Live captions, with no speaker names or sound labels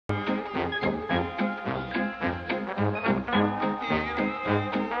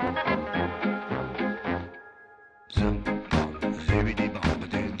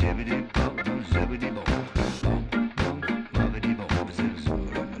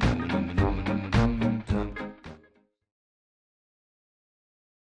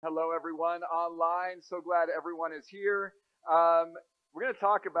Hello, everyone online. So glad everyone is here. We're going to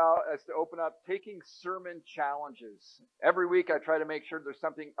talk about, as to open up, taking sermon challenges. Every week I try to make sure there's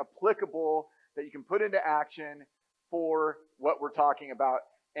something applicable that you can put into action for what we're talking about.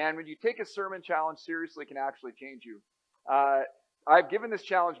 And when you take a sermon challenge seriously, it can actually change you. I've given this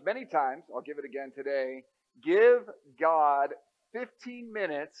challenge many times. I'll give it again today. Give God 15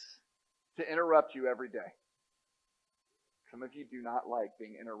 minutes to interrupt you every day. Some of you do not like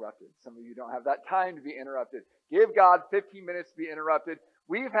being interrupted. Some of you don't have that time to be interrupted. Give God 15 minutes to be interrupted.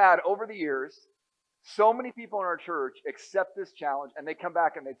 We've had, over the years, so many people in our church accept this challenge, and they come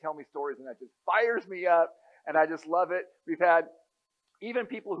back and they tell me stories, and that just fires me up, and I just love it. We've had even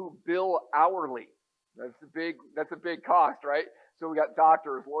people who bill hourly. That's a big cost, right? So we got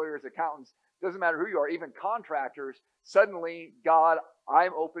doctors, lawyers, accountants. Doesn't matter who you are, even contractors. Suddenly, God,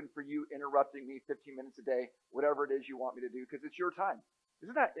 I'm open for you interrupting me 15 minutes a day, whatever it is you want me to do, because it's your time.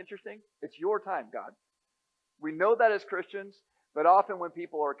 Isn't that interesting? It's your time, God. We know that as Christians, but often when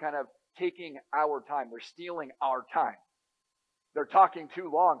people are kind of taking our time, they're stealing our time. They're talking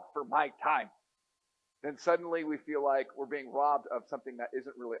too long for my time. Then suddenly we feel like we're being robbed of something that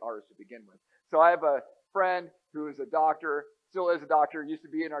isn't really ours to begin with. So I have a friend who is a doctor, still is a doctor, used to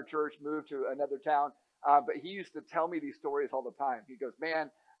be in our church, moved to another town, but he used to tell me these stories all the time. He goes, man,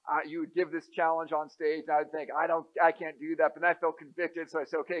 you would give this challenge on stage, and I'd think, I can't do that, but then I felt convicted, so I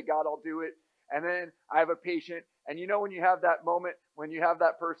said, okay, God, I'll do it. And then I have a patient, and you know when you have that moment, when you have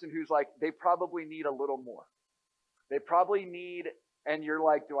that person who's like, they probably need a little more. They probably need, and you're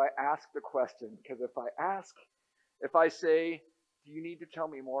like, do I ask the question? Because if I say, do you need to tell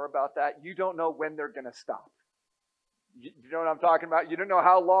me more about that? You don't know when they're going to stop. You know what I'm talking about? You don't know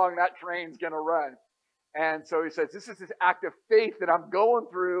how long that train's going to run. And so he says, this is this act of faith that I'm going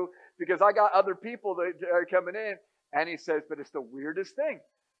through because I got other people that are coming in. And he says, but it's the weirdest thing.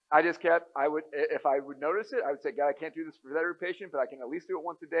 If I would notice it, I would say, God, I can't do this for every patient, but I can at least do it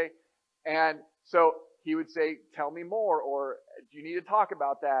once a day. And so he would say, tell me more, or do you need to talk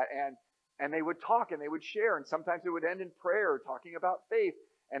about that? And they would talk and they would share. And sometimes it would end in prayer, talking about faith.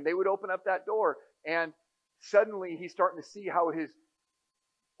 And they would open up that door. And suddenly he's starting to see how his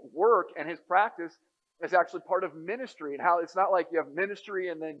work and his practice is actually part of ministry, and how it's not like you have ministry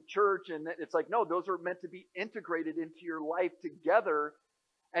and then church, and it's like, no, those are meant to be integrated into your life together.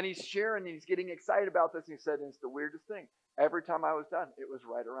 And he's sharing and he's getting excited about this. And he said, and it's the weirdest thing. Every time I was done, it was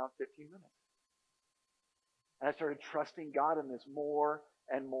right around 15 minutes. And I started trusting God in this more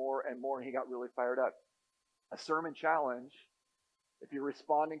and more and more, and he got really fired up. A sermon challenge, if you're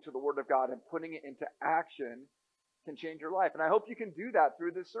responding to the Word of God and putting it into action, can change your life. And I hope you can do that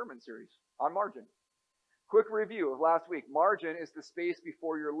through this sermon series on margin. Quick review of last week. Margin is the space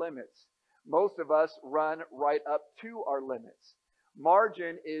before your limits. Most of us run right up to our limits.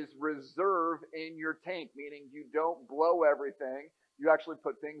 Margin is reserve in your tank, meaning you don't blow everything. You actually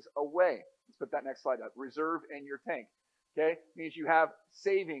put things away. Let's put that next slide up. Reserve in your tank. Okay? It means you have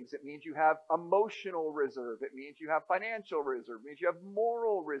savings. It means you have emotional reserve. It means you have financial reserve. It means you have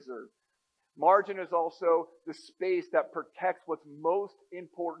moral reserve. Margin is also the space that protects what's most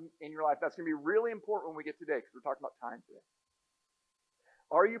important in your life. That's going to be really important when we get today, because we're talking about time today.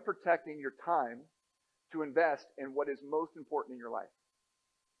 Are you protecting your time to invest in what is most important in your life?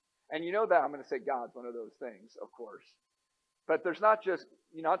 And you know that I'm going to say God's one of those things, of course. But there's not just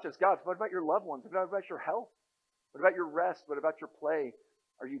God's. What about your loved ones? What about your health? What about your rest? What about your play?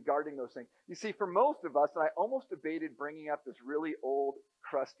 Are you guarding those things? You see, for most of us, and I almost debated bringing up this really old,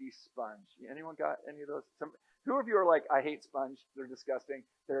 crusty sponge. Anyone got any of those? Who of you are like, I hate sponge. They're disgusting.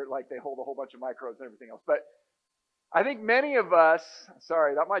 They're like, they hold a whole bunch of microbes and everything else. But I think many of us,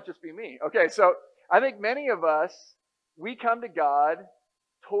 sorry, that might just be me. Okay, so I think many of us, we come to God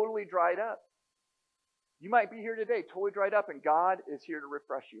totally dried up. You might be here today totally dried up, and God is here to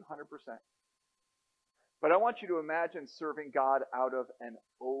refresh you 100%. But I want you to imagine serving God out of an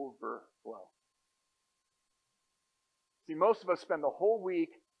overflow. See, most of us spend the whole week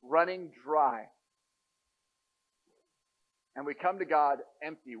running dry. And we come to God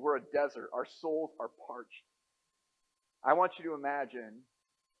empty. We're a desert. Our souls are parched. I want you to imagine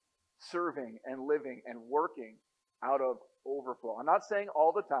serving and living and working out of overflow. I'm not saying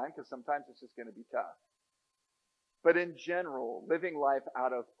all the time, because sometimes it's just going to be tough. But in general, living life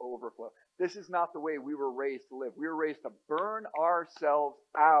out of overflow. This is not the way we were raised to live. We were raised to burn ourselves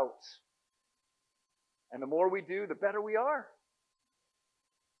out. And the more we do, the better we are.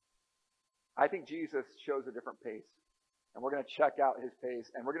 I think Jesus shows a different pace. And we're going to check out his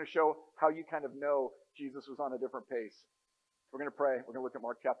pace. And we're going to show how you kind of know Jesus was on a different pace. We're going to pray. We're going to look at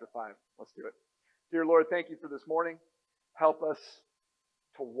Mark chapter 5. Let's do it. Dear Lord, thank you for this morning. Help us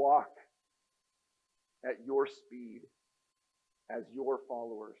to walk at your speed as your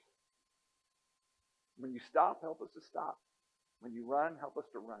followers. When you stop, help us to stop. When you run, help us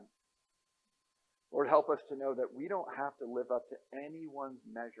to run. Lord, help us to know that we don't have to live up to anyone's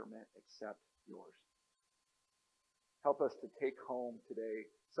measurement except yours. Help us to take home today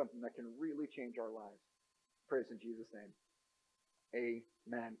something that can really change our lives. Praise in Jesus' name.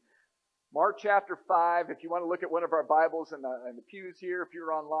 Amen. Mark chapter 5, if you want to look at one of our Bibles in the pews here, if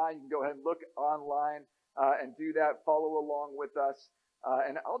you're online, you can go ahead and look online and do that. Follow along with us.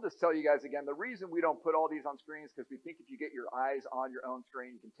 And I'll just tell you guys again, the reason we don't put all these on screens is because we think if you get your eyes on your own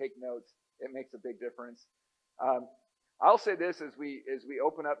screen, you can take notes. It makes a big difference. I'll say this as we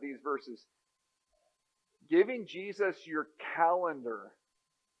open up these verses. Giving Jesus your calendar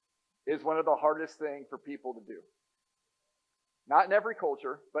is one of the hardest things for people to do. Not in every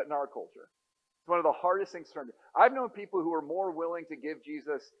culture, but in our culture. It's one of the hardest things to do. I've known people who are more willing to give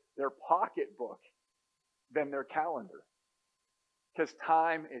Jesus their pocketbook than their calendar. Because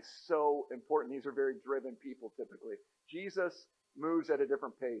time is so important. These are very driven people typically. Jesus moves at a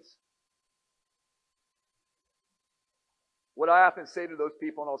different pace. What I often say to those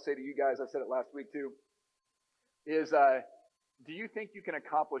people, and I'll say to you guys, I said it last week too, is do you think you can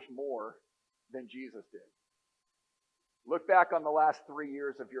accomplish more than Jesus did? Look back on the last 3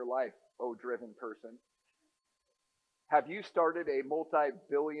 years of your life, oh driven person. Have you started a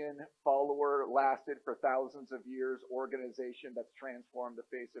multi-billion follower, lasted for thousands of years organization that's transformed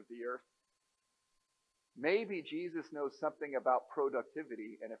the face of the earth? Maybe Jesus knows something about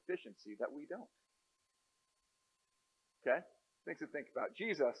productivity and efficiency that we don't. Okay? Things to think about.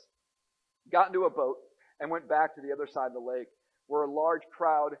 Jesus got into a boat and went back to the other side of the lake where a large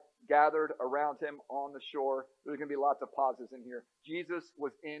crowd gathered around him on the shore. There's going to be lots of pauses in here. Jesus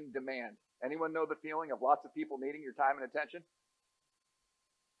was in demand. Anyone know the feeling of lots of people needing your time and attention?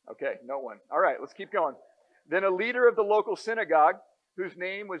 Okay, no one. All right, let's keep going. Then a leader of the local synagogue, whose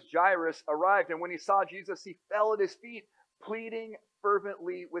name was Jairus, arrived, and when he saw Jesus, he fell at his feet, pleading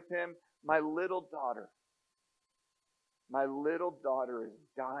fervently with him, my little daughter is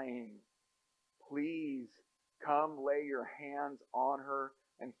dying. Please come lay your hands on her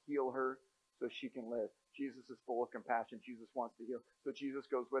and heal her so she can live. Jesus is full of compassion. Jesus wants to heal. So Jesus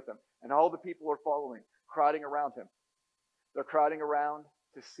goes with him. And all the people are following, crowding around him. They're crowding around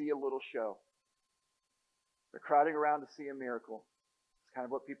to see a little show. They're crowding around to see a miracle. It's kind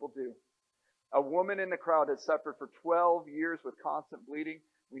of what people do. A woman in the crowd had suffered for 12 years with constant bleeding.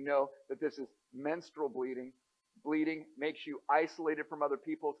 We know that this is menstrual bleeding. Bleeding makes you isolated from other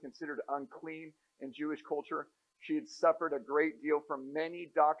people. It's considered unclean in Jewish culture. She had suffered a great deal from many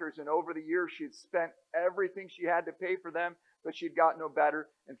doctors, and over the years she had spent everything she had to pay for them, but she had gotten no better.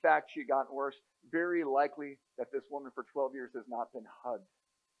 In fact, she had gotten worse. Very likely that this woman for 12 years has not been hugged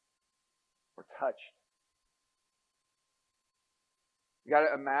or touched. You got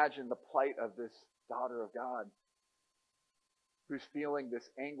to imagine the plight of this daughter of God who's feeling this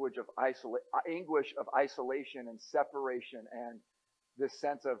anguish of isolation and separation and this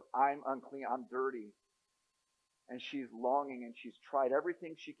sense of I'm unclean, I'm dirty. And she's longing and she's tried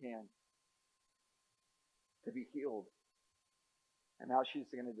everything she can to be healed. And now she's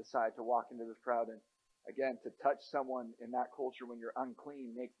going to decide to walk into this crowd. And again, to touch someone in that culture when you're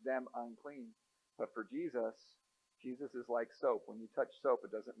unclean makes them unclean. But for Jesus, Jesus is like soap. When you touch soap,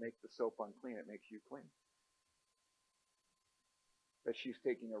 it doesn't make the soap unclean. It makes you clean. But she's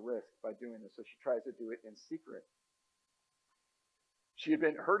taking a risk by doing this. So she tries to do it in secret. She had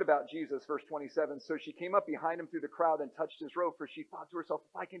heard about Jesus, verse 27, so she came up behind him through the crowd and touched his robe, for she thought to herself,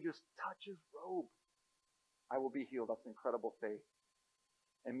 if I can just touch his robe, I will be healed. That's incredible faith.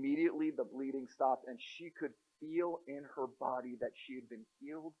 Immediately the bleeding stopped, and she could feel in her body that she had been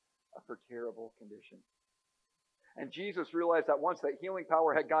healed of her terrible condition. And Jesus realized at once that healing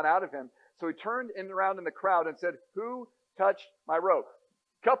power had gone out of him, so he turned around in the crowd and said, who touched my robe?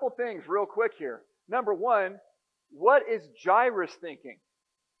 Couple things real quick here. Number one, what is Jairus thinking?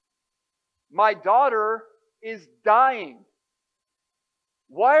 My daughter is dying.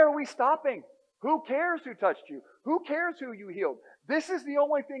 Why are we stopping? Who cares who touched you? Who cares who you healed? This is the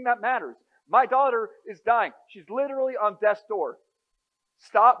only thing that matters. My daughter is dying. She's literally on death's door.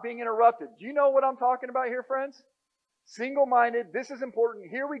 Stop being interrupted. Do you know what I'm talking about here, friends? Single-minded. This is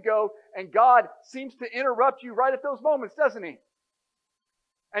important. Here we go. And God seems to interrupt you right at those moments, doesn't he?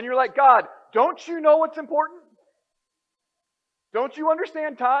 And you're like, God, don't you know what's important? Don't you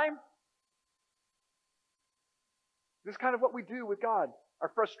understand time? This is kind of what we do with God. Our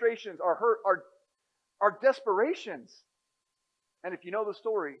frustrations, our hurt, our desperations. And if you know the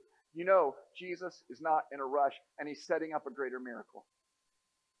story, you know Jesus is not in a rush and he's setting up a greater miracle.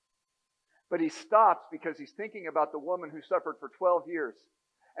 But he stops because he's thinking about the woman who suffered for 12 years.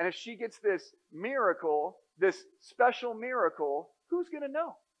 And if she gets this miracle, this special miracle, who's going to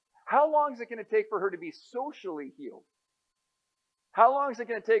know? How long is it going to take for her to be socially healed? How long is it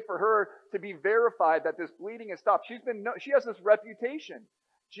going to take for her to be verified that this bleeding has stopped? She has this reputation.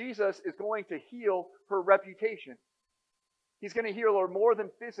 Jesus is going to heal her reputation. He's going to heal her more than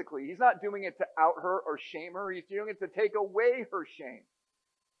physically. He's not doing it to out her or shame her. He's doing it to take away her shame.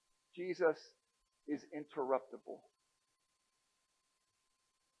 Jesus is interruptible.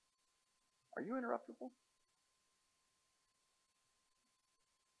 Are you interruptible?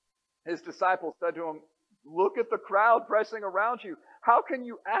 His disciples said to him, "Look at the crowd pressing around you. How can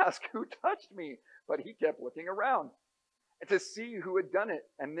you ask who touched me?" But he kept looking around to see who had done it.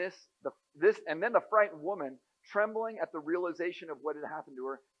 And then the frightened woman, trembling at the realization of what had happened to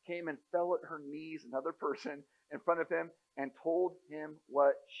her, came and fell at her knees, another person, in front of him, and told him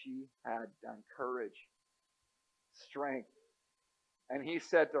what she had done. Courage, strength. And he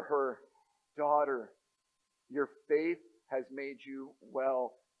said to her, "Daughter, your faith has made you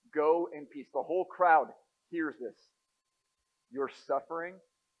well. Go in peace." The whole crowd hears this. Your suffering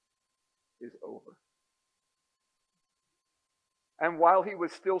is over. And while he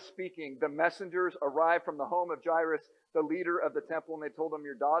was still speaking, the messengers arrived from the home of Jairus, the leader of the temple, and they told him,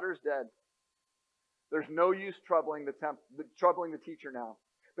 "Your daughter's dead. There's no use troubling the teacher now."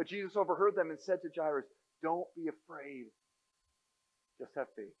 But Jesus overheard them and said to Jairus, "Don't be afraid. Just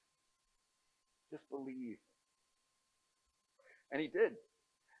have faith. Just believe." And he did.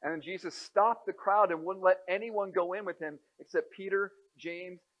 And then Jesus stopped the crowd and wouldn't let anyone go in with him except Peter,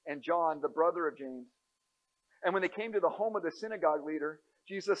 James, and John, the brother of James. And when they came to the home of the synagogue leader,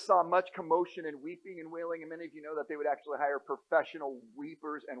 Jesus saw much commotion and weeping and wailing. And many of you know that they would actually hire professional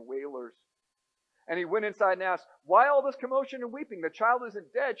weepers and wailers. And he went inside and asked, "Why all this commotion and weeping? The child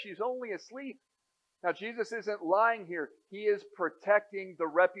isn't dead. She's only asleep." Now, Jesus isn't lying here. He is protecting the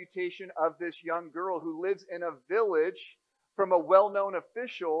reputation of this young girl who lives in a village from a well-known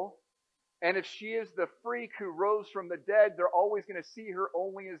official. And if she is the freak who rose from the dead, they're always going to see her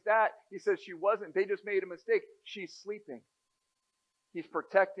only as that. He says she wasn't. They just made a mistake. She's sleeping. He's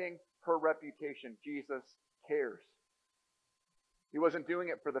protecting her reputation. Jesus cares. He wasn't doing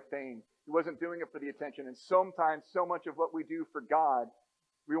it for the fame. He wasn't doing it for the attention. And sometimes, so much of what we do for God,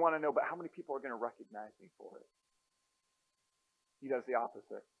 we want to know, but how many people are going to recognize me for it? He does the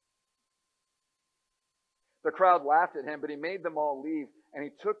opposite. The crowd laughed at him, but he made them all leave. And he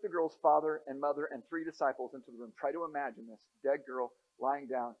took the girl's father and mother and 3 disciples into the room. Try to imagine this. Dead girl, lying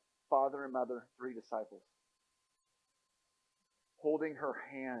down, father and mother, 3 disciples. Holding her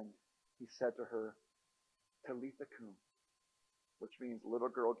hand, he said to her, "Talitha cum," which means, "Little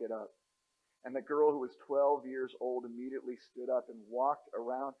girl, get up." And the girl, who was 12 years old, immediately stood up and walked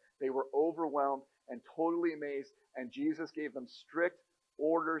around. They were overwhelmed and totally amazed. And Jesus gave them strict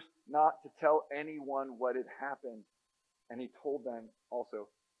orders not to tell anyone what had happened. And he told them also,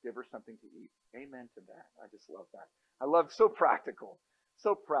 "Give her something to eat." Amen to that. I just love that. I love, so practical.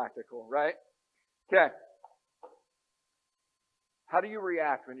 So practical, right? Okay. How do you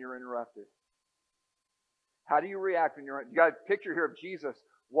react when you're interrupted? How do you react when you got a picture here of Jesus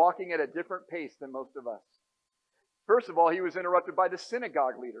walking at a different pace than most of us. First of all, he was interrupted by the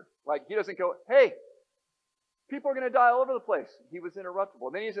synagogue leader. Like, he doesn't go, "Hey, people are going to die all over the place." He was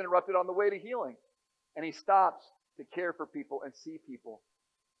interruptible. Then he's interrupted on the way to healing. And he stops to care for people and see people.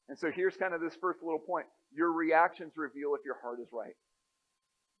 And so here's kind of this first little point. Your reactions reveal if your heart is right.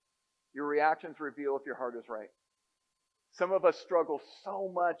 Your reactions reveal if your heart is right. Some of us struggle so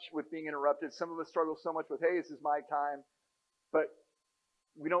much with being interrupted. Some of us struggle so much with, "Hey, this is my time." But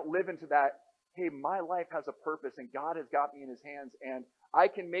we don't live into that, "Hey, my life has a purpose and God has got me in his hands and I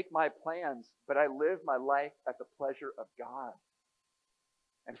can make my plans, but I live my life at the pleasure of God.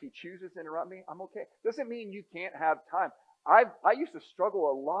 And if he chooses to interrupt me, I'm okay." Doesn't mean you can't have time. I used to struggle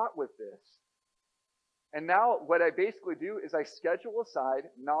a lot with this. And now what I basically do is I schedule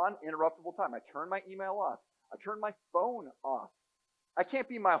aside non-interruptible time. I turn my email off. I turn my phone off. I can't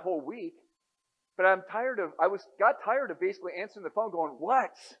be my whole week, but got tired of basically answering the phone going,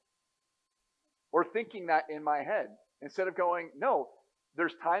 "What?" Or thinking that in my head. Instead of going, no,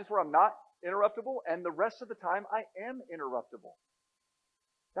 there's times where I'm not interruptible, and the rest of the time I am interruptible.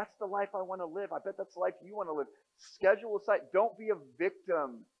 That's the life I want to live. I bet that's the life you want to live. Schedule aside. Don't be a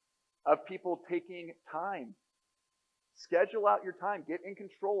victim of people taking time. Schedule out your time. Get in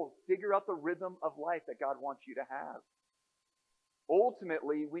control. Figure out the rhythm of life that God wants you to have.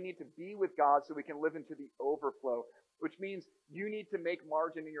 Ultimately, we need to be with God so we can live into the overflow, which means you need to make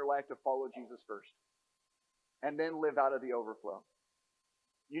margin in your life to follow Jesus first and then live out of the overflow.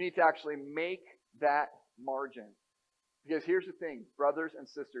 You need to actually make that margin. Because here's the thing, brothers and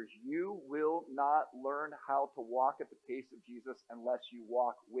sisters, you will not learn how to walk at the pace of Jesus unless you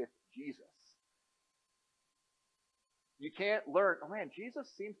walk with Jesus. You can't learn, oh man, Jesus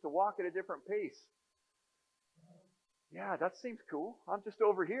seems to walk at a different pace. Yeah, that seems cool. I'm just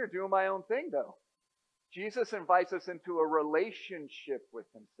over here doing my own thing, though. Jesus invites us into a relationship with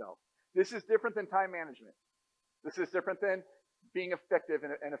himself. This is different than time management. This is different than being effective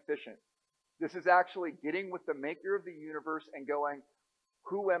and efficient. This is actually getting with the maker of the universe and going,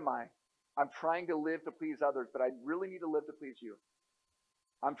 who am I? I'm trying to live to please others, but I really need to live to please you.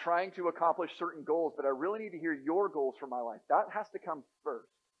 I'm trying to accomplish certain goals, but I really need to hear your goals for my life. That has to come first.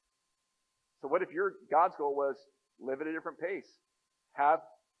 So what if God's goal was live at a different pace? Have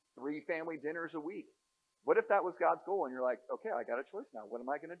 3 family dinners a week. What if that was God's goal and you're like, okay, I got a choice now. What am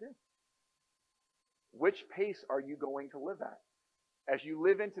I going to do? Which pace are you going to live at? As you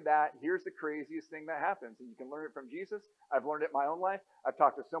live into that, here's the craziest thing that happens. And you can learn it from Jesus. I've learned it in my own life. I've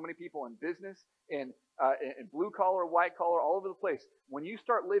talked to so many people in business, in blue collar, white collar, all over the place. When you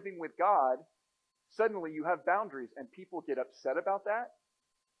start living with God, suddenly you have boundaries and people get upset about that.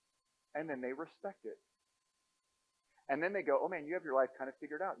 And then they respect it. And then they go, oh man, you have your life kind of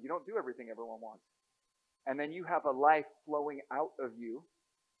figured out. You don't do everything everyone wants. And then you have a life flowing out of you.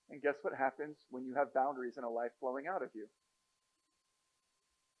 And guess what happens when you have boundaries and a life flowing out of you?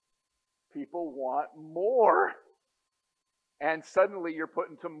 People want more. And suddenly you're put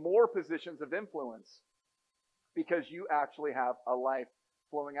into more positions of influence because you actually have a life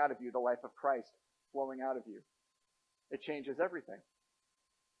flowing out of you, the life of Christ flowing out of you. It changes everything.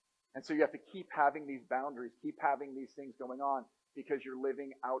 And so you have to keep having these boundaries, keep having these things going on because you're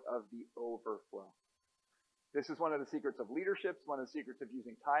living out of the overflow. This is one of the secrets of leadership. It's one of the secrets of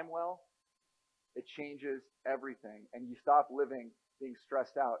using time well. It changes everything. And you stop living being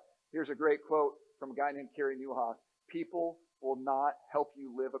stressed out. Here's a great quote from a guy named Carey Nieuwhof. People will not help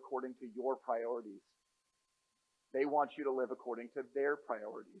you live according to your priorities. They want you to live according to their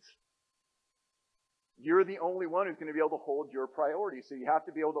priorities. You're the only one who's going to be able to hold your priorities. So you have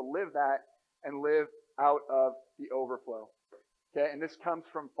to be able to live that and live out of the overflow. Okay, and this comes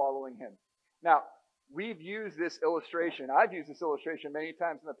from following him. Now, we've used this illustration. I've used this illustration many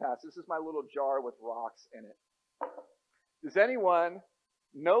times in the past. This is my little jar with rocks in it. Does anyone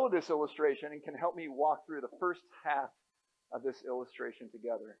know this illustration and can help me walk through the first half of this illustration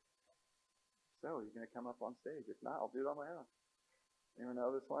together? So, you're going to come up on stage. If not, I'll do it on my own. Anyone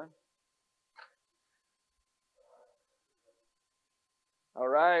know this one? All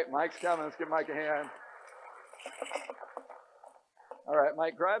right, Mike's coming. Let's give Mike a hand. All right,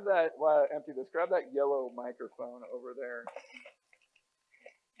 Mike, grab that, empty this. Grab that yellow microphone over there.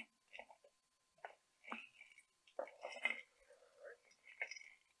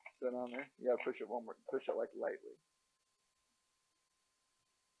 Is that on there? You gotta push it one more. Push it like lightly.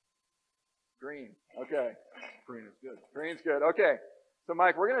 Green. Okay. Green is good. Green's good. Okay. So,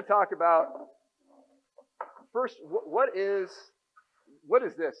 Mike, we're going to talk about first. What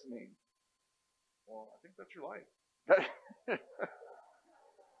does this mean? Well, I think that's your life.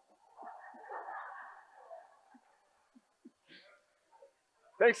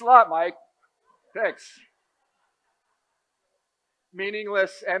 Thanks a lot, Mike. Thanks.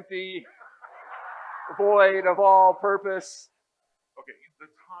 Meaningless, empty, void of all purpose. Okay,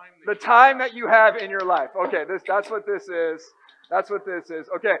 the time that you have in your life. Okay, that's what this is. That's what this is.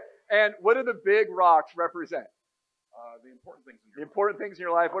 Okay, and what do the big rocks represent? The important things in your life. The important things in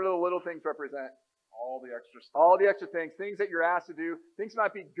your life. What do the little things represent? All the extra stuff. All the extra things. Things that you're asked to do. Things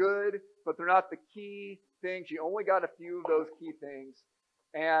might be good, but they're not the key things. You only got a few of those key things.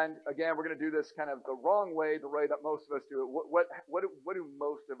 And again, we're going to do this kind of the wrong way, the way that most of us do it. What do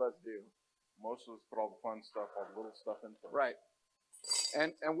most of us do? Most of us put all the fun stuff, all the little stuff in first. Right.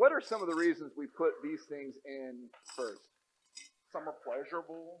 And what are some of the reasons we put these things in first? Some are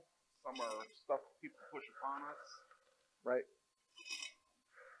pleasurable. Some are stuff people push upon us. Right.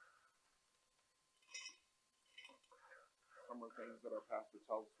 Some are things that our pastor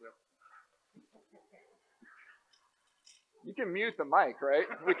tells us we have. You can mute the mic, right?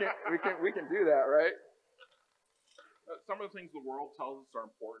 We can do that, right? Some of the things the world tells us are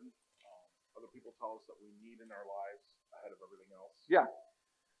important. Other people tell us that we need in our lives ahead of everything else. Yeah.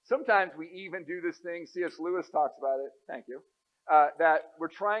 Sometimes we even do this thing. C.S. Lewis talks about it. Thank you. That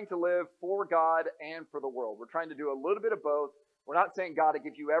we're trying to live for God and for the world. We're trying to do a little bit of both. We're not saying God to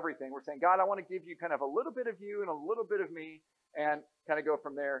give you everything. We're saying, God, I want to give you kind of a little bit of you and a little bit of me and kind of go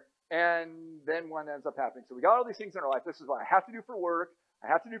from there. And then one ends up happening. So we got all these things in our life. This is what I have to do for work. I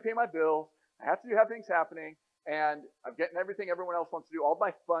have to pay my bills. I have to have things happening. and I'm getting everything everyone else wants to do, all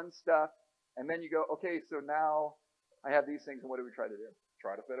my fun stuff, and then you go, okay, so now I have these things, and what do we try to do?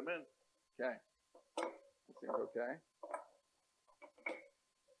 Try to fit them in. Okay. This seems okay.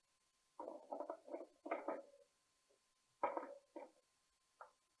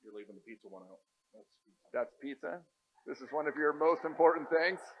 You're leaving the pizza one out. That's pizza. This is one of your most important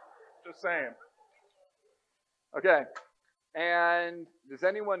things. Just saying. Okay. And does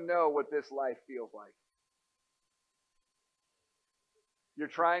anyone know what this life feels like? You're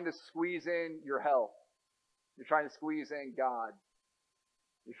trying to squeeze in your health. You're trying to squeeze in God.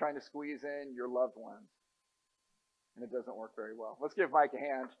 You're trying to squeeze in your loved ones. And it doesn't work very well. Let's give Mike a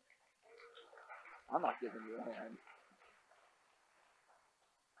hand. I'm not giving you a hand.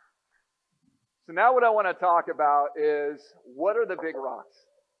 So now what I want to talk about is, what are the big rocks?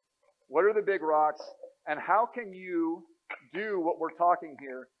 What are the big rocks? And how can you do what we're talking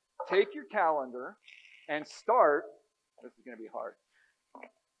here? Take your calendar and start. This is going to be hard.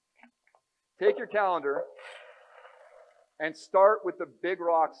 Take your calendar and start with the big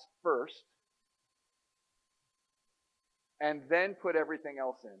rocks first, and then put everything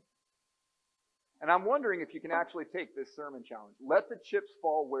else in. And I'm wondering if you can actually take this sermon challenge. Let the chips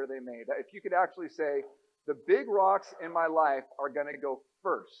fall where they may. That if you could actually say, the big rocks in my life are going to go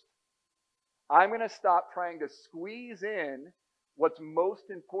first. I'm going to stop trying to squeeze in what's most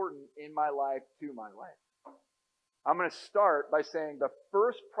important in my life to my life. I'm going to start by saying the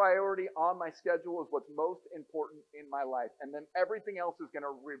first priority on my schedule is what's most important in my life. And then everything else is going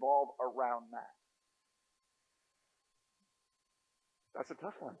to revolve around that. That's a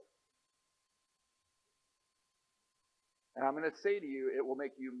tough one. And I'm going to say to you, it will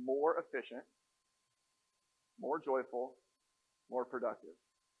make you more efficient, more joyful, more productive.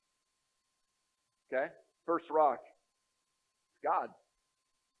 Okay? First rock. God.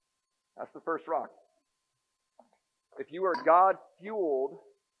 That's the first rock. If you are God-fueled,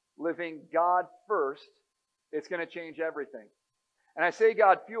 living God first, it's going to change everything. And I say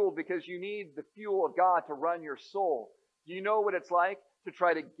God-fueled because you need the fuel of God to run your soul. Do you know what it's like to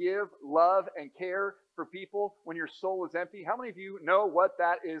try to give love and care for people when your soul is empty? How many of you know what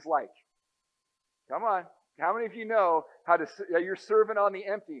that is like? Come on. How many of you know how to, you're serving on the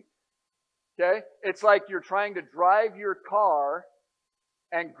empty? Okay? It's like you're trying to drive your car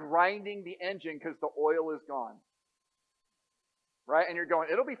and grinding the engine because the oil is gone. Right? And you're going,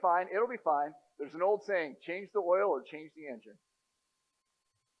 it'll be fine, it'll be fine. There's an old saying, change the oil or change the engine.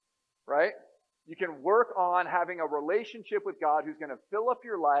 Right? You can work on having a relationship with God who's going to fill up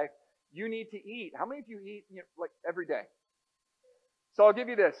your life. You need to eat. How many of you eat like every day? So I'll give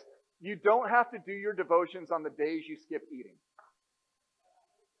you this. You don't have to do your devotions on the days you skip eating.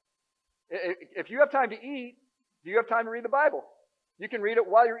 If you have time to eat, do you have time to read the Bible? You can read it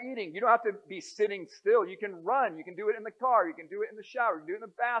while you're eating. You don't have to be sitting still. You can run. You can do it in the car. You can do it in the shower. You can do it in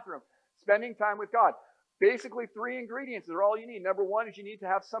the bathroom. Spending time with God. Basically, 3 ingredients are all you need. Number 1 is you need to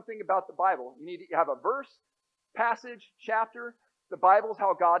have something about the Bible. You need to have a verse, passage, chapter. The Bible is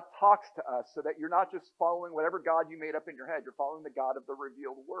how God talks to us so that you're not just following whatever God you made up in your head. You're following the God of the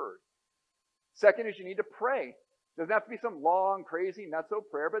revealed word. Second is you need to pray. It doesn't have to be some long, crazy, nutso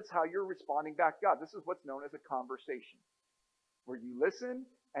prayer, but it's how you're responding back to God. This is what's known as a conversation, where you listen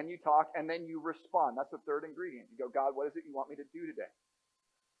and you talk and then you respond. That's the third ingredient. You go, God, what is it you want me to do today?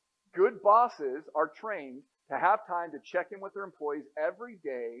 Good bosses are trained to have time to check in with their employees every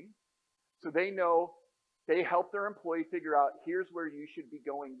day so they know they help their employee figure out, here's where you should be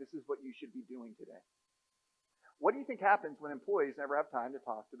going. This is what you should be doing today. What do you think happens when employees never have time to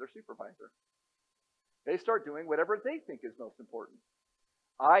talk to their supervisor? They start doing whatever they think is most important,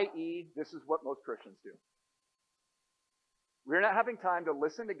 i.e., this is what most Christians do. We're not having time to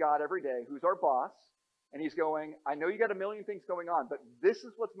listen to God every day, who's our boss, and he's going, I know you got a million things going on, but this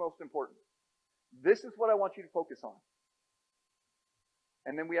is what's most important. This is what I want you to focus on.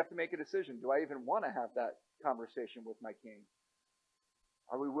 And then we have to make a decision. Do I even want to have that conversation with my king?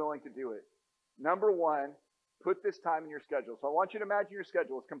 Are we willing to do it? Number 1, put this time in your schedule. So I want you to imagine your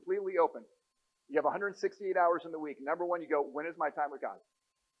schedule is completely open. You have 168 hours in the week. Number 1, you go, when is my time with God?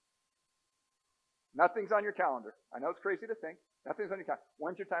 Nothing's on your calendar. I know it's crazy to think. Nothing's on your calendar.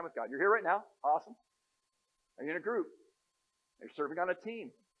 When's your time with God? You're here right now. Awesome. Are you in a group? Are you serving on a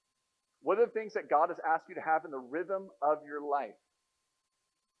team? What are the things that God has asked you to have in the rhythm of your life?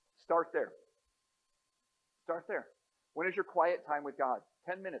 Start there. Start there. When is your quiet time with God?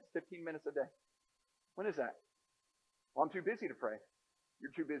 10 minutes, 15 minutes a day. When is that? Well, I'm too busy to pray.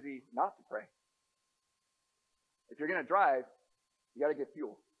 You're too busy not to pray. If you're going to drive, you got to get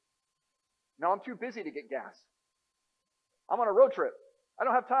fuel. No, I'm too busy to get gas. I'm on a road trip. I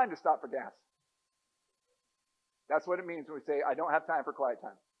don't have time to stop for gas. That's what it means when we say, I don't have time for quiet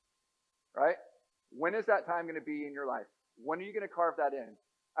time. Right? When is that time going to be in your life? When are you going to carve that in?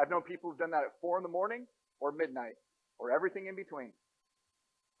 I've known people who've done that at 4 a.m. or midnight or everything in between.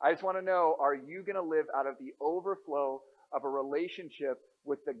 I just want to know, are you going to live out of the overflow of a relationship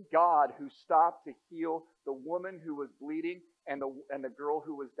with the God who stopped to heal the woman who was bleeding and the girl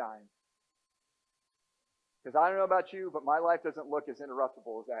who was dying? Because I don't know about you, but my life doesn't look as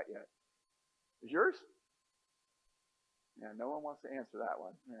interruptible as that yet. Is yours? Yeah, no one wants to answer that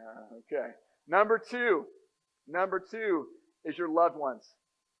one. Yeah, okay. Number two is your loved ones.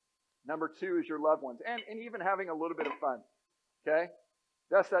 Number 2 is your loved ones. And even having a little bit of fun. Okay?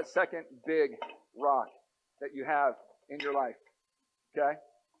 That's that second big rock that you have in your life. Okay?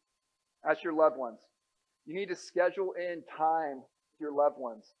 That's your loved ones. You need to schedule in time with your loved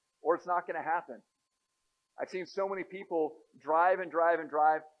ones, or it's not going to happen. I've seen so many people drive and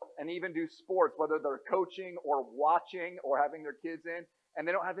even do sports, whether they're coaching or watching or having their kids in, and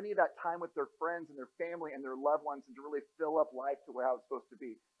they don't have any of that time with their friends and their family and their loved ones and to really fill up life to how it's supposed to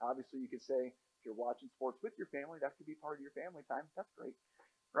be. Obviously, you could say, if you're watching sports with your family, that could be part of your family time. That's great,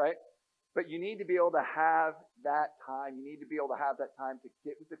 right? But you need to be able to have that time. You need to be able to have that time to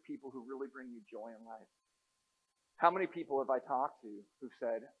get with the people who really bring you joy in life. How many people have I talked to who've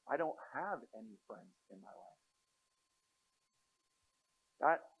said, I don't have any friends in my life?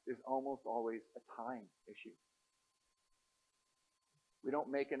 That is almost always a time issue. We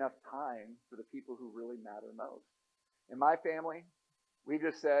don't make enough time for the people who really matter most. In my family, we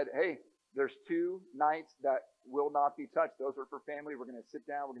just said, hey, there's 2 nights that will not be touched. Those are for family. We're going to sit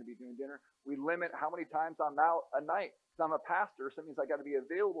down. We're going to be doing dinner. We limit how many times I'm out a night. Because I'm a pastor, so that means I got to be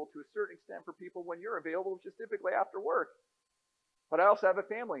available to a certain extent for people when you're available, which is typically after work. But I also have a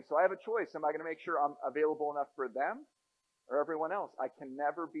family, so I have a choice. Am I going to make sure I'm available enough for them or everyone else? I can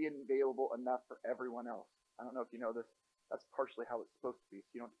never be available enough for everyone else. I don't know if you know this. That's partially how it's supposed to be.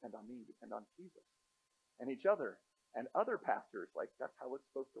 So you don't depend on me, you depend on Jesus and each other and other pastors. Like, that's how it's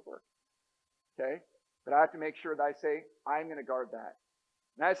supposed to work. Okay? But I have to make sure that I say, I'm going to guard that.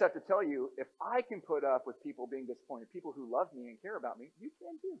 And I just have to tell you, if I can put up with people being disappointed, people who love me and care about me, you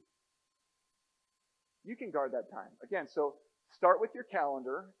can too. You can guard that time. Again, so start with your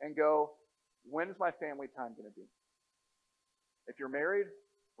calendar and go, when is my family time going to be? If you're married,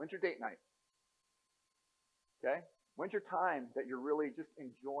 when's your date night? Okay? When's your time that you're really just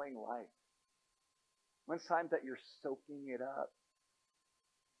enjoying life? When's time that you're soaking it up?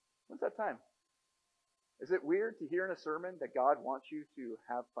 When's that time? Is it weird to hear in a sermon that God wants you to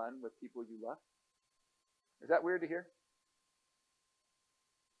have fun with people you love? Is that weird to hear?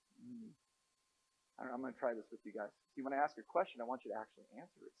 I don't know, I'm going to try this with you guys. See, when I ask a question, I want you to actually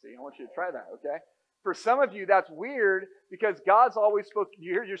answer it. See, I want you to try that, okay? For some of you, that's weird because God's always supposed to,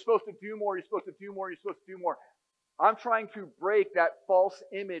 you're supposed to do more, you're supposed to do more, you're supposed to do more. I'm trying to break that false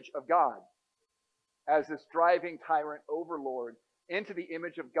image of God as this driving tyrant overlord into the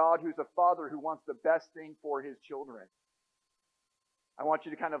image of God who's a father who wants the best thing for his children. I want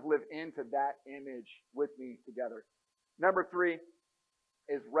you to kind of live into that image with me together. Number 3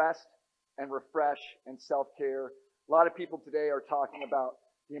 is rest and refresh and self-care. A lot of people today are talking about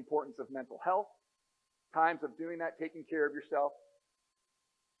the importance of mental health, times of doing that, taking care of yourself.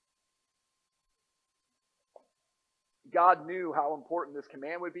 God knew how important this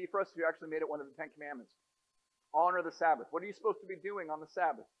command would be for us. He actually made it one of the 10 commandments. Honor the Sabbath. What are you supposed to be doing on the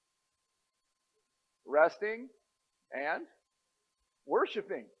Sabbath? Resting and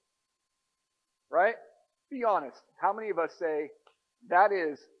worshiping. Right? Be honest. How many of us say, that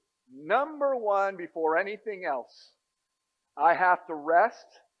is number 1 before anything else? I have to rest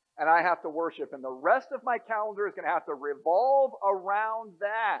and I have to worship. And the rest of my calendar is going to have to revolve around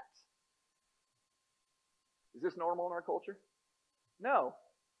that. Is this normal in our culture? No.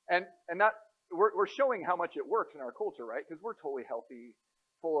 And not, we're showing how much it works in our culture, right? Because we're totally healthy,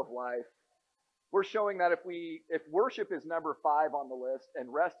 full of life. We're showing that if worship is number 5 on the list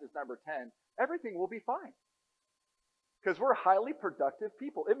and rest is number 10, everything will be fine. Because we're highly productive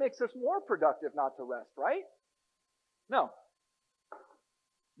people. It makes us more productive not to rest, right? No.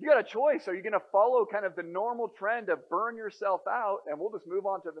 You got a choice. Are you going to follow kind of the normal trend of burn yourself out and we'll just move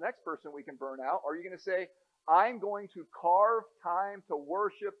on to the next person we can burn out? Or are you going to say, I'm going to carve time to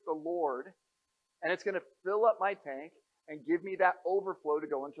worship the Lord, and it's going to fill up my tank and give me that overflow to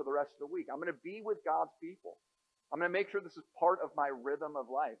go into the rest of the week. I'm going to be with God's people. I'm going to make sure this is part of my rhythm of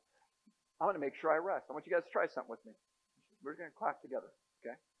life. I'm going to make sure I rest. I want you guys to try something with me. We're going to clap together,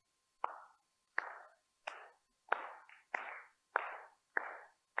 okay?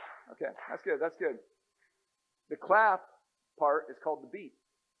 Okay, that's good, that's good. The clap part is called the beat.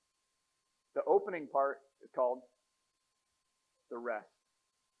 The opening part is called the rest.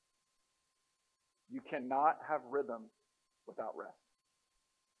 You cannot have rhythm without rest.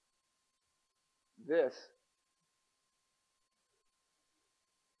 This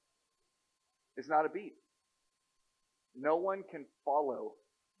is not a beat. No one can follow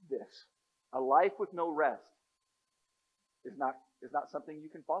this. A life with no rest is not something you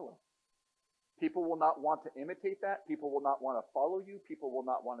can follow. People will not want to imitate that. People will not want to follow you. People will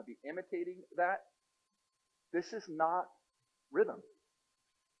not want to be imitating that. This is not rhythm.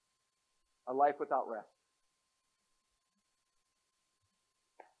 A life without rest.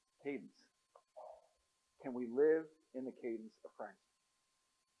 Cadence. Can we live in the cadence of Christ?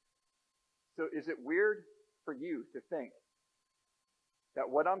 So is it weird for you to think that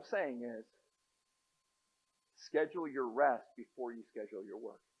what I'm saying is schedule your rest before you schedule your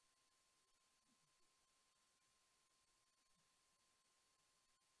work?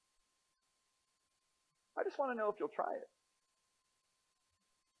 I just want to know if you'll try it.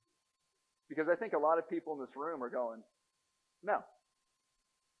 Because I think a lot of people in this room are going, no,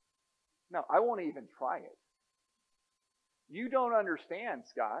 I won't even try it. You don't understand,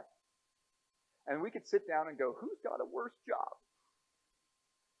 Scott. And we could sit down and go, who's got a worse job?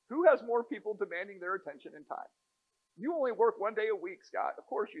 Who has more people demanding their attention and time? You only work one day a week, Scott. Of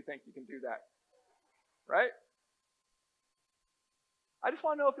course you think you can do that. Right? I just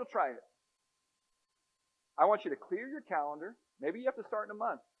want to know if you'll try it. I want you to clear your calendar. Maybe you have to start in a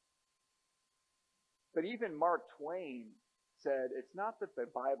month. But even Mark Twain said, it's not that the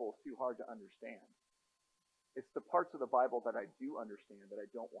Bible is too hard to understand. It's the parts of the Bible that I do understand that I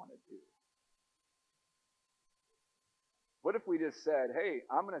don't want to do. What if we just said, hey,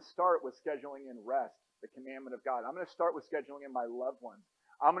 I'm going to start with scheduling in rest, the commandment of God. I'm going to start with scheduling in my loved ones.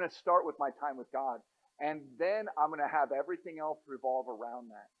 I'm going to start with my time with God. And then I'm going to have everything else revolve around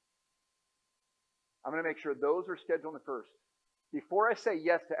that. I'm going to make sure those are scheduled first. Before I say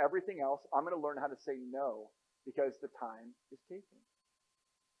yes to everything else, I'm going to learn how to say no because the time is taken.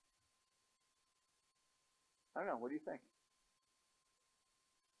 I don't know. What do you think?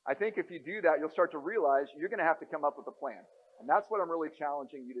 I think if you do that, you'll start to realize you're going to have to come up with a plan. And that's what I'm really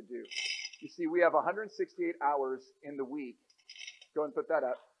challenging you to do. You see, we have 168 hours in the week. Go and put that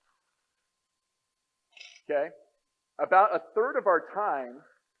up. Okay? About a third of our time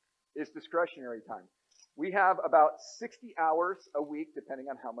is discretionary time. We have about 60 hours a week, depending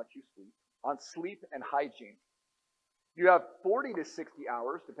on how much you sleep, on sleep and hygiene. You have 40 to 60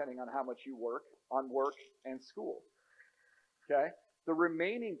 hours, depending on how much you work, on work and school. Okay? The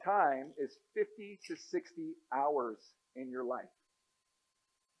remaining time is 50 to 60 hours in your life.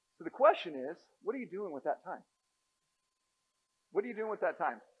 So the question is, what are you doing with that time? What are you doing with that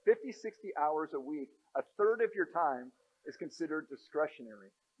time? 50, 60 hours a week, a third of your time is considered discretionary.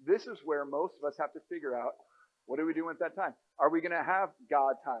 This is where most of us have to figure out, what are we doing with that time? Are we going to have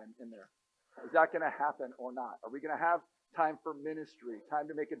God time in there? Is that going to happen or not? Are we going to have time for ministry, time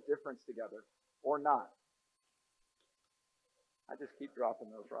to make a difference together, or not? I just keep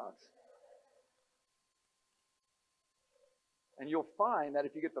dropping those rocks. And you'll find that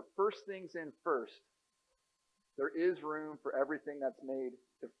if you get the first things in first, there is room for everything that's made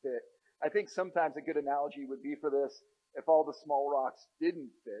to fit. I think sometimes a good analogy would be for this, if all the small rocks didn't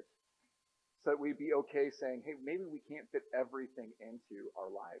fit, so that we'd be okay saying, hey, maybe we can't fit everything into our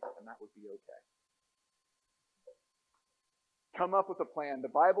lives, and that would be okay. Come up with a plan. The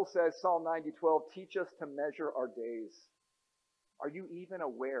Bible says, Psalm 90:12, teach us to measure our days. Are you even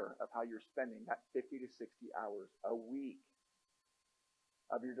aware of how you're spending that 50 to 60 hours a week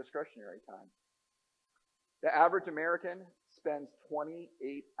of your discretionary time? The average American spends 28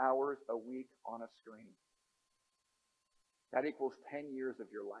 hours a week on a screen. That equals 10 years of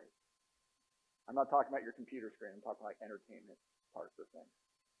your life. I'm not talking about your computer screen. I'm talking about entertainment parts of things.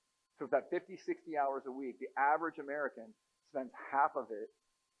 So with that 50, 60 hours a week, the average American spends half of it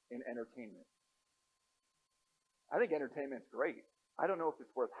in entertainment. I think entertainment's great. I don't know if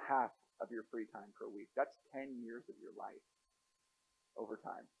it's worth half of your free time per week. That's 10 years of your life over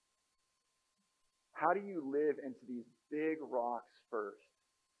time. How do you live into these big rocks first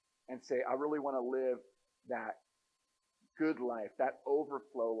and say, I really want to live that good life, that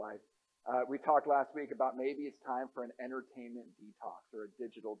overflow life? We talked last week about maybe it's time for an entertainment detox or a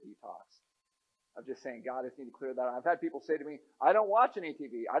digital detox. I'm just saying, God, I just need to clear that out. I've had people say to me, I don't watch any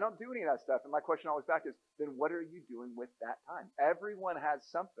TV. I don't do any of that stuff. And my question always back is, then what are you doing with that time? Everyone has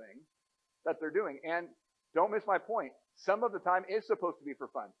something that they're doing. And don't miss my point. Some of the time is supposed to be for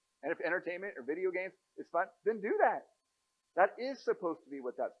fun. And if entertainment or video games is fun, then do that. That is supposed to be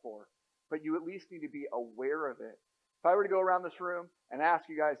what that's for. But you at least need to be aware of it. If I were to go around this room and ask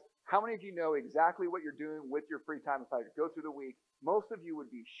you guys, how many of you know exactly what you're doing with your free time? If I go through the week, most of you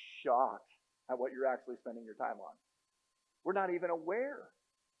would be shocked at what you're actually spending your time on. We're not even aware.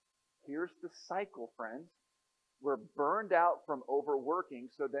 Here's the cycle, friends. We're burned out from overworking,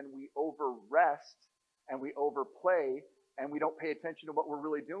 so then we overrest and we overplay and we don't pay attention to what we're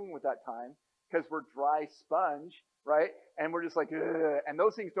really doing with that time because we're dry sponge, right? And we're just like, ugh. And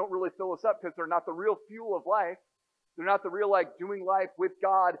those things don't really fill us up because they're not the real fuel of life. They're not the real, like, doing life with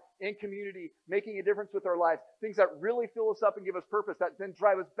God, in community, making a difference with our lives. Things that really fill us up and give us purpose, that then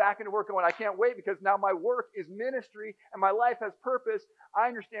drive us back into work going, I can't wait because now my work is ministry and my life has purpose. I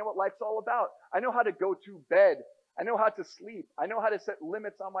understand what life's all about. I know how to go to bed. I know how to sleep. I know how to set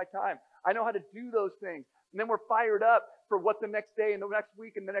limits on my time. I know how to do those things. And then we're fired up for what the next day and the next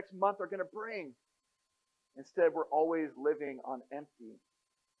week and the next month are going to bring. Instead, we're always living on empty.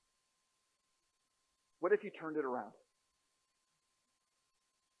 What if you turned it around?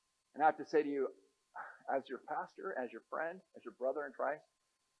 And I have to say to you, as your pastor, as your friend, as your brother in Christ,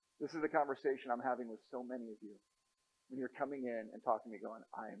 this is the conversation I'm having with so many of you when you're coming in and talking to me going,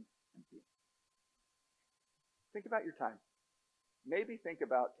 I'm empty. Think about your time. Maybe think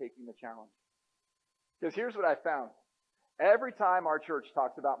about taking the challenge. Because here's what I found. Every time our church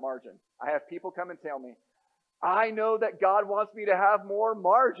talks about margin, I have people come and tell me, I know that God wants me to have more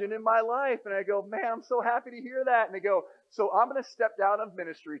margin in my life. And I go, man, I'm so happy to hear that. And they go, so I'm going to step down of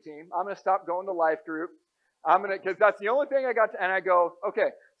ministry team. I'm going to stop going to life group. Because that's the only thing I got to, and I go, okay,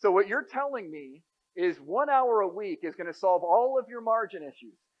 so what you're telling me is 1 hour a week is going to solve all of your margin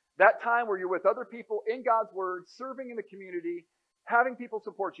issues. That time where you're with other people in God's word, serving in the community, having people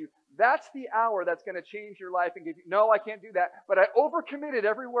support you, that's the hour that's going to change your life and give you, no, I can't do that. But I overcommitted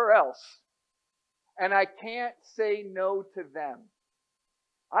everywhere else. And I can't say no to them.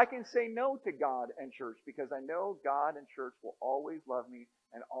 I can say no to God and church because I know God and church will always love me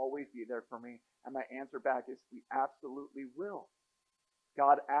and always be there for me. And my answer back is, we absolutely will.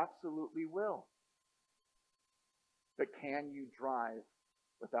 God absolutely will. But can you drive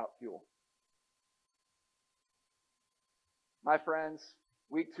without fuel? My friends,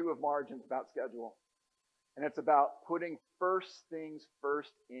 week 2 of Margin's about schedule. And it's about putting first things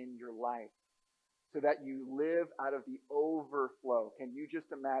first in your life, so that you live out of the overflow. Can you just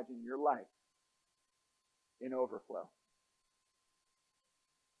imagine your life in overflow?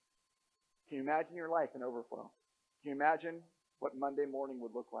 Can you imagine your life in overflow? Can you imagine what Monday morning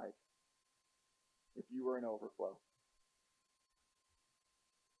would look like if you were in overflow?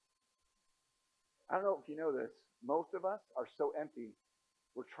 I don't know if you know this. Most of us are so empty,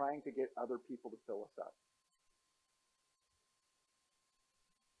 we're trying to get other people to fill us up.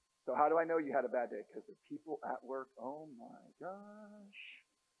 So how do I know you had a bad day? Because the people at work, oh my gosh.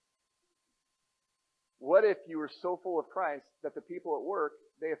 What if you were so full of Christ that the people at work,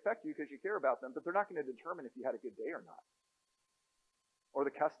 they affect you because you care about them, but they're not going to determine if you had a good day or not? Or the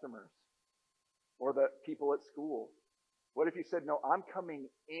customers, or the people at school. What if you said, no, I'm coming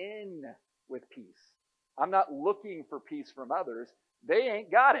in with peace. I'm not looking for peace from others. They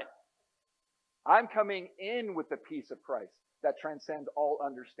ain't got it. I'm coming in with the peace of Christ that transcends all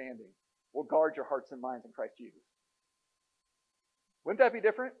understanding. Will guard your hearts and minds in Christ Jesus. Wouldn't that be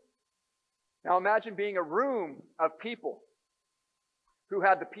different? Now imagine being a room of people who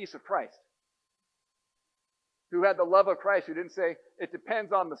had the peace of Christ, who had the love of Christ, who didn't say, it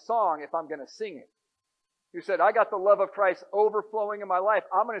depends on the song if I'm going to sing it. Who said, I got the love of Christ overflowing in my life.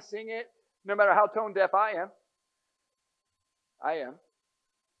 I'm going to sing it no matter how tone deaf I am. I am.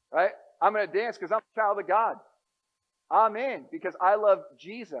 Right? I'm going to dance because I'm a child of God. I'm in because I love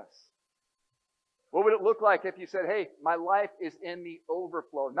Jesus. What would it look like if you said, hey, my life is in the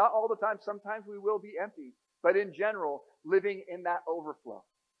overflow? Not all the time. Sometimes we will be empty. But in general, living in that overflow.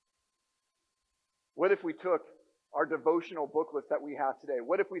 What if we took our devotional booklets that we have today?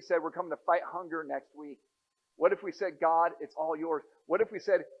 What if we said we're coming to fight hunger next week? What if we said, God, it's all yours? What if we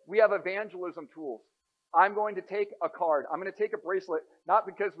said, we have evangelism tools? I'm going to take a card. I'm going to take a bracelet, not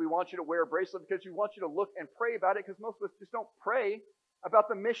because we want you to wear a bracelet, because we want you to look and pray about it, because most of us just don't pray about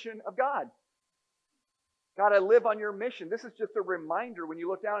the mission of God. God, I live on your mission. This is just a reminder when you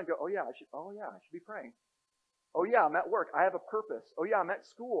look down and go, oh yeah, I should be praying. Oh yeah, I'm at work. I have a purpose. Oh yeah, I'm at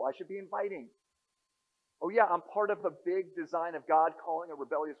school. I should be inviting. Oh yeah, I'm part of the big design of God calling a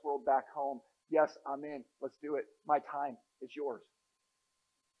rebellious world back home. Yes, I'm in. Let's do it. My time is yours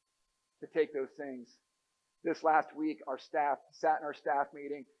to take those things. This last week, our staff sat in our staff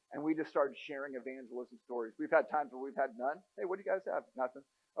meeting, and we just started sharing evangelism stories. We've had times where we've had none. Hey, what do you guys have? Nothing.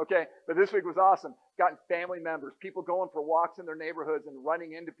 Okay, but this week was awesome. Gotten family members, people going for walks in their neighborhoods and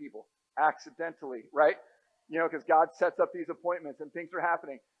running into people accidentally, right? Because God sets up these appointments and things are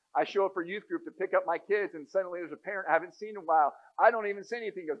happening. I show up for youth group to pick up my kids, and suddenly there's a parent I haven't seen in a while. I don't even say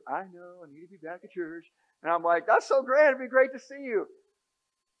anything. He goes, I know, I need to be back at church. And I'm like, that's so great. It'd be great to see you.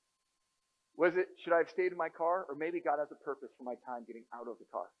 Should I have stayed in my car? Or maybe God has a purpose for my time getting out of the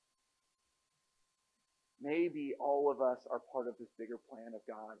car. Maybe all of us are part of this bigger plan of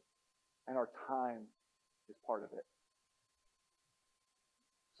God, and our time is part of it.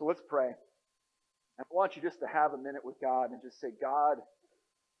 So let's pray. I want you just to have a minute with God and just say, God,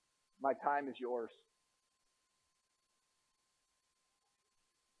 my time is yours.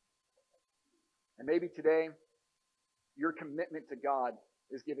 And maybe today, your commitment to God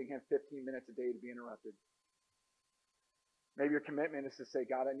is giving him 15 minutes a day to be interrupted. Maybe your commitment is to say,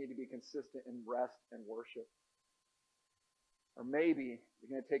 God, I need to be consistent in rest and worship. Or maybe you're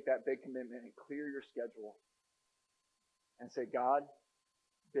going to take that big commitment and clear your schedule and say, God,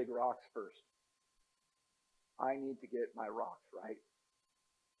 big rocks first. I need to get my rocks right.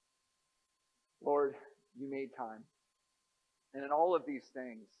 Lord, you made time. And in all of these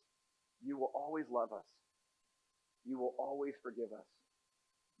things, you will always love us. You will always forgive us.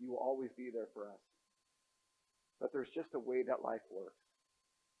 You will always be there for us. But there's just a way that life works.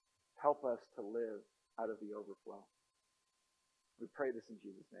 Help us to live out of the overflow. We pray this in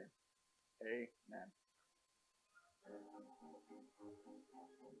Jesus' name. Amen.